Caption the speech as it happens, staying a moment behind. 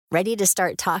Ready to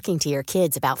start talking to your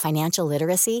kids about financial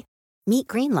literacy? Meet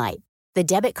Greenlight, the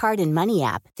debit card and money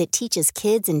app that teaches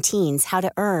kids and teens how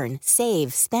to earn,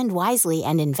 save, spend wisely,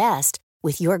 and invest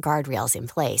with your guardrails in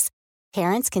place.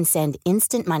 Parents can send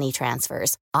instant money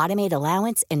transfers, automate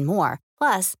allowance, and more.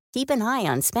 Plus, keep an eye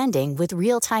on spending with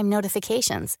real-time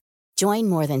notifications. Join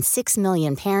more than 6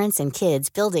 million parents and kids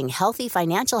building healthy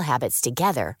financial habits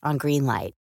together on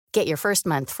Greenlight. Get your first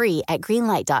month free at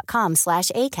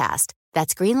greenlight.com/ACAST.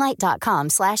 That's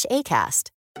greenlight.com/ACAST.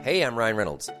 Hey, I'm Ryan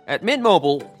Reynolds. At Mint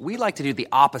Mobile, we like to do the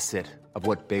opposite of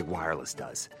what Big Wireless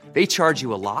does. They charge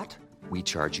you a lot, we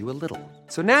charge you a little.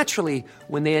 So naturally,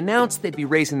 when they announced they'd be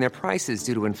raising their prices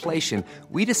due to inflation,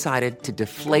 we decided to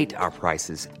deflate our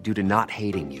prices due to not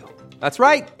hating you. That's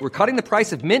right. We're cutting the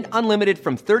price of Mint Unlimited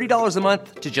from $30 a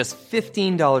month to just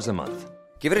 $15 a month.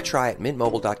 Give it a try at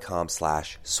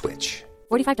mintmobile.com/switch.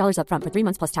 $45 up front for 3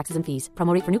 months plus taxes and fees.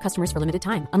 Promo rate for new customers for limited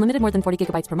time. Unlimited more than 40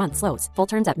 gigabytes per month. Slows full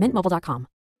terms at mintmobile.com.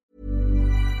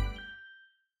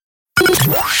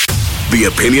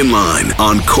 The Opinion Line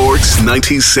on Cork's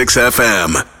 96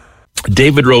 FM.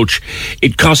 David Roach,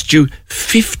 it cost you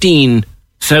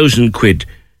 15,000 quid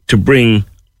to bring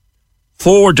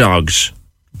 4 dogs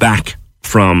back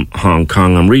from Hong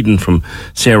Kong. I'm reading from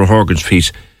Sarah Horgan's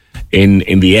piece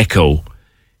in the Echo.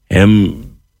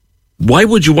 Why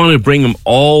would you want to bring them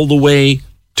all the way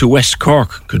to West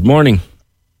Cork? Good morning.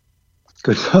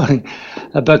 Good morning.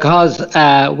 Because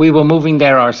we were moving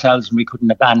there ourselves and we couldn't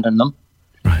abandon them.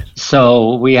 Right.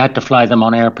 So we had to fly them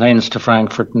on airplanes to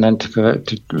Frankfurt and then to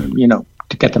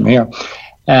get them here.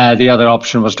 The other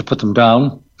option was to put them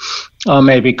down or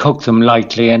maybe cook them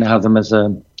lightly and have them as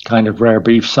a kind of rare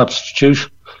beef substitute,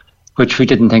 which we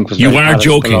didn't think was You very are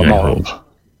joking, I hope.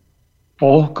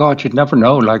 Oh, God, you'd never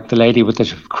know. Like the lady with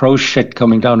the crow shit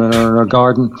coming down in her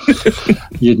garden.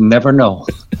 You'd never know.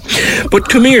 But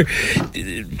come here.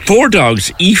 4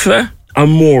 dogs, Aoife,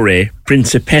 Amore,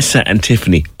 Principessa and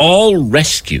Tiffany, all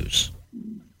rescues.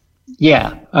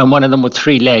 Yeah, and one of them with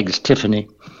 3 legs, Tiffany.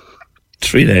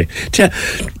 3 legs.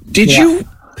 Did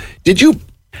you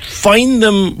find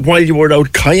them while you were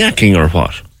out kayaking or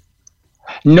what?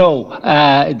 No,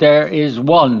 there is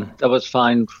one that was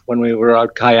found when we were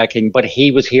out kayaking, but he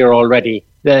was here already.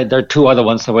 There are 2 other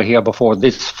ones that were here before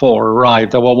this 4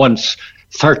 arrived. There were once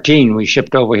 13 we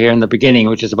shipped over here in the beginning,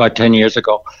 which is about 10 years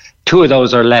ago. 2 of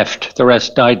those are left. The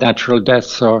rest died natural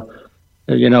deaths, or,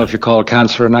 if you call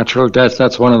cancer a natural death,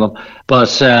 that's one of them.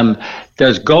 But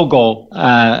there's Gogo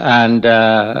and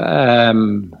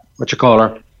what you call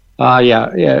her?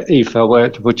 Aoife,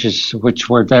 which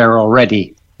were there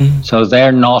already. So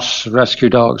they're not rescue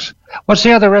dogs. What's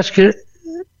the other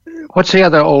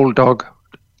old dog?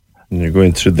 You're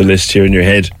going through the list here in your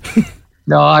head.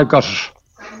 No, I've got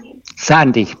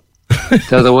Sandy.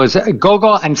 So there was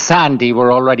Gogo and Sandy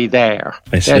were already there.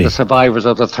 I see. They're the survivors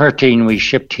of the 13 we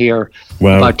shipped here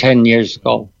about 10 years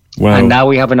ago. Wow. And now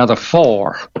we have another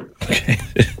 4. Okay.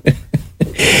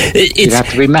 You'd have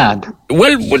to be mad.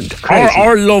 Well,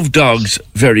 our love dogs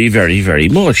very, very, very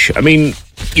much. I mean,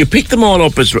 you pick them all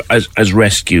up as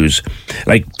rescues.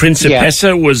 Like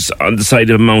Principessa was on the side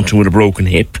of a mountain with a broken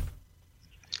hip.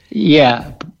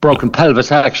 Yeah, broken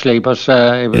pelvis actually, but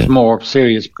it was more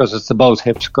serious because it's the both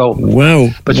hips go. Wow.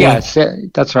 But yes,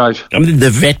 that's right. I mean, the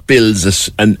vet bills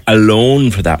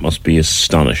alone for that must be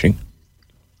astonishing.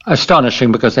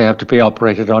 Astonishing because they have to be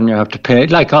operated on. You have to pin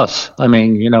it like us. I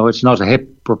mean, it's not a hip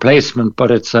replacement, but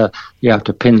it's you have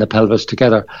to pin the pelvis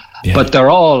together. Yeah. But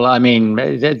they're all. I mean,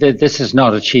 this is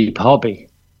not a cheap hobby.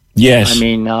 Yes. I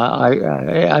mean,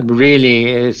 I really,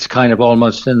 it's kind of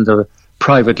almost in the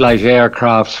private light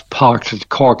aircraft parked at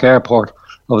Cork Airport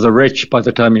of the rich by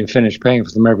the time you finish paying for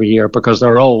them every year because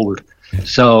they're old.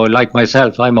 So, like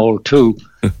myself, I'm old too.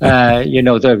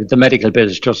 The medical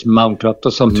bills just mount up.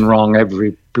 There's something wrong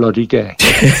every bloody day.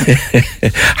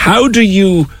 How do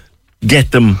you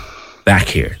get them back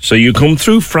here? So you come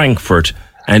through Frankfurt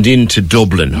and into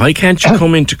Dublin. Why can't you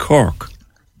come into Cork?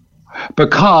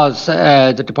 Because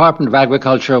the Department of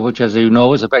Agriculture, which, as you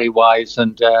know, is a very wise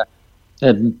and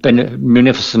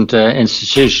munificent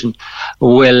institution,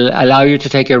 will allow you to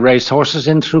take your racehorses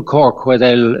in through Cork, where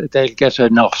they'll get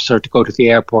an officer to go to the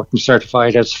airport and certify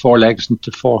it as 4 legs and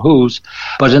 4 hooves.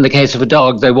 But in the case of a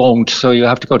dog, they won't. So you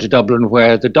have to go to Dublin,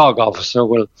 where the dog officer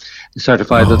will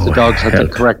certify that the dogs have the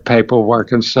correct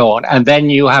paperwork and so on. And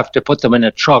then you have to put them in a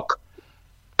truck,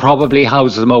 probably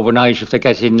house them overnight if they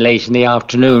get in late in the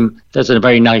afternoon. There's a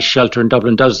very nice shelter in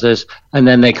Dublin does this, and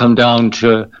then they come down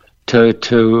to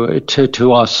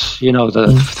us,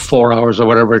 the 4 hours or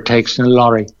whatever it takes in a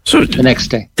lorry the next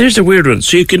day. There's a weird one.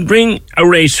 So you can bring a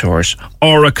racehorse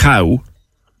or a cow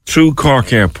through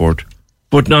Cork Airport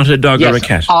But not a dog or a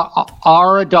cat?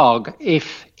 Or a dog,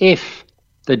 if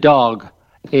the dog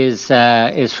is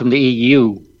from the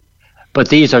EU. But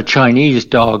these are Chinese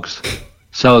dogs,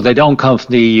 so they don't come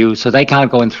from the EU, so they can't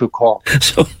go in through Cork.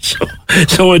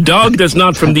 So a dog that's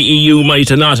not from the EU might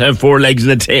not have 4 legs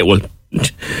and a tail.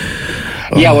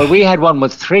 Yeah, well, we had one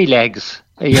with 3 legs,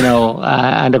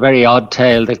 and a very odd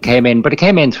tail that came in, but it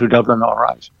came in through Dublin all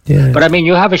right. Yeah. But I mean,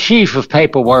 you have a sheaf of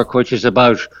paperwork which is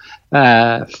about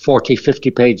 40,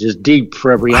 50 pages deep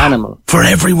for every animal. For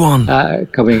everyone.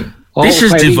 Coming. This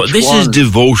is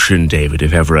devotion, David,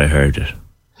 if ever I heard it.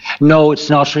 No, it's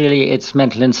not really. It's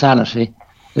mental insanity.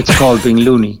 It's called being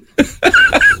loony.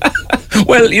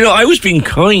 Well, I was being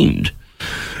kind.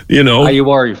 You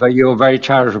were very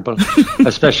charitable,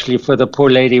 especially for the poor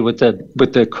lady with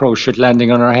the crow shit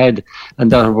landing on her head,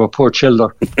 and that were poor children,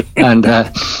 and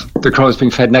the crows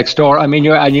being fed next door. I mean,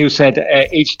 you said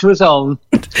each to his own.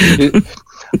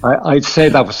 I'd say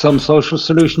that was some social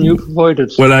solution you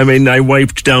provided. Well, I mean, I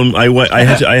wiped down. I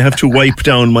have to wipe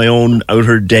down my own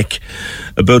outer deck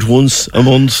about once a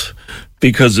month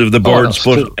because of the birds.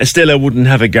 But still, I wouldn't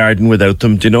have a garden without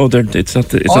them. Do you know? It's not.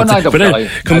 But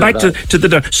come back to the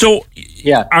dog. So,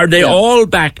 are they all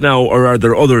back now, or are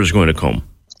there others going to come?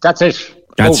 That's it.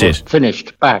 That's it.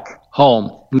 Finished. Back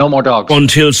home. No more dogs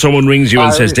until someone rings you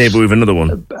and says, "Dave, we have another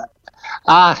one."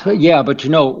 Yeah, but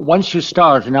once you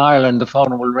start in Ireland, the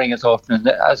phone will ring as often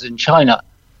as in China,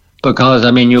 because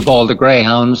I mean, you've all the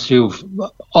greyhounds, you've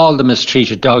all the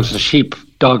mistreated dogs, the sheep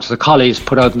dogs, the collies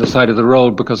put out on the side of the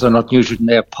road because they're not neutered and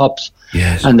they have pups.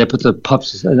 Yes. And they put the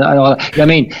pups and all that. I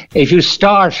mean, if you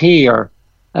start here,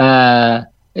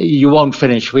 you won't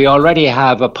finish. We already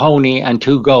have a pony and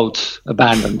 2 goats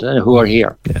abandoned who are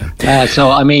here. Yeah.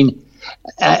 So I mean,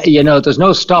 there's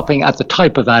no stopping at the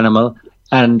type of animal.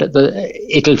 And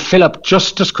it'll fill up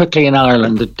just as quickly in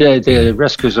Ireland. The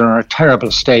rescues are in a terrible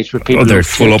state with people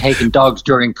who've taken dogs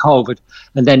during COVID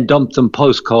and then dumped them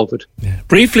post-COVID. Yeah.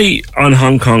 Briefly on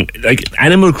Hong Kong, like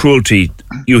animal cruelty,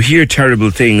 you hear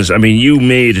terrible things. I mean, you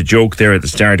made a joke there at the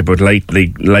start about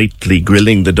lightly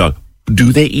grilling the dog.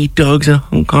 Do they eat dogs in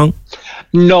Hong Kong?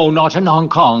 No, not in Hong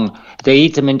Kong. They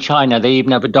eat them in China. They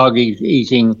even have a dog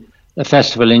eating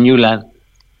festival in Yulin.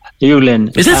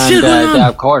 Is that still going on?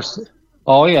 Of course.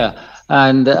 Oh yeah,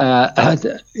 and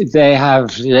they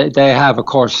have of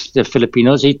course the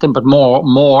Filipinos eat them, but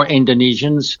more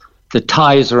Indonesians. The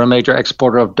Thais are a major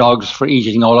exporter of dogs for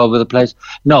eating all over the place.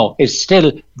 No, it's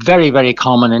still very, very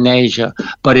common in Asia,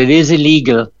 but it is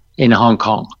illegal in Hong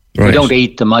Kong. Right. We don't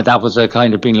eat them. That was a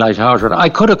kind of being light-hearted. I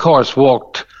could, of course,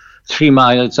 walked 3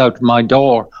 miles out my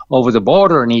door over the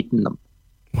border and eaten them.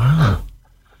 Wow.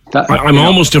 I'm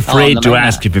almost afraid to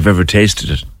ask if you've ever tasted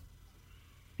it.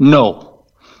 No.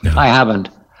 I haven't.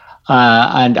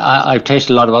 And I've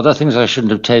tasted a lot of other things I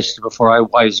shouldn't have tasted before I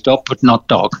wised up, but not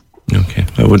dog. Okay.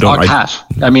 Or cat.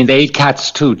 I mean, they eat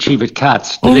cats too, civet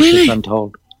cats. Delicious, oh, really? I'm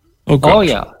told. Oh, God. Oh,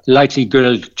 yeah. Lightly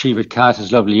grilled civet cat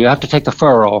is lovely. You have to take the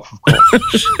fur off, of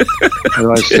course.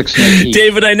 Otherwise, 6 teeth.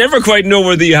 David, I never quite know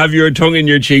whether you have your tongue in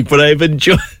your cheek, but I've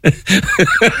enjoyed...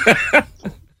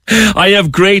 I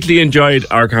have greatly enjoyed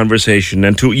our conversation.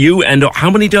 And to you, and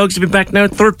how many dogs have been back now?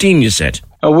 13, you said?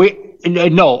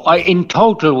 In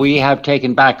total, we have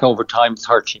taken back over time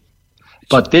 30.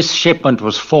 But this shipment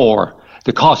was 4.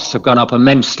 The costs have gone up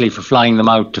immensely for flying them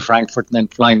out to Frankfurt and then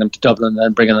flying them to Dublin and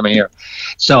then bringing them here.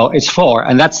 So it's 4,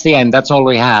 and that's the end. That's all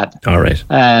we had. All right.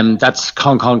 That's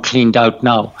Hong Kong cleaned out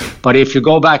now. But if you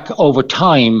go back over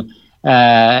time,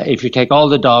 if you take all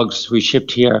the dogs we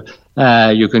shipped here,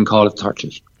 you can call it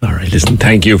 30. All right, listen,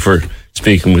 thank you for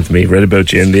speaking with me. Read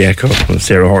about you in the Echo.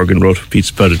 Sarah Horgan wrote a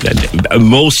piece about it. And a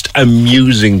most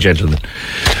amusing gentleman,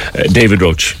 David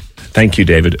Roach. Thank you,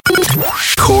 David.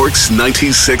 Cork's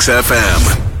 96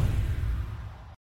 FM.